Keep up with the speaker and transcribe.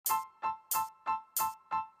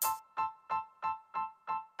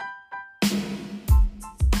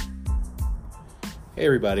Hey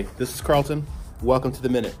everybody, this is Carlton. Welcome to The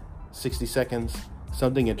Minute. 60 seconds,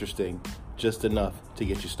 something interesting, just enough to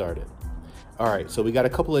get you started. All right, so we got a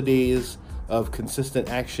couple of days of consistent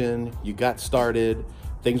action. You got started,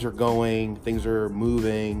 things are going, things are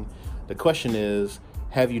moving. The question is,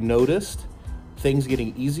 have you noticed things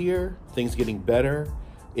getting easier, things getting better,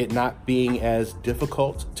 it not being as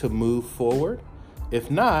difficult to move forward? If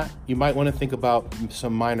not, you might want to think about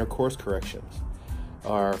some minor course corrections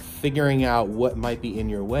or figuring out what might be in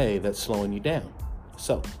your way that's slowing you down.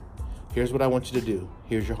 So here's what I want you to do.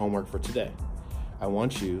 Here's your homework for today. I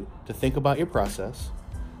want you to think about your process.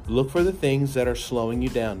 Look for the things that are slowing you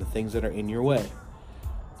down, the things that are in your way.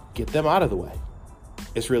 Get them out of the way.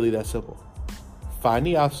 It's really that simple. Find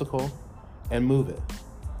the obstacle and move it,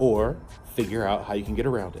 or figure out how you can get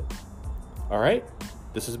around it. All right?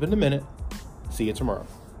 This has been The Minute. See you tomorrow.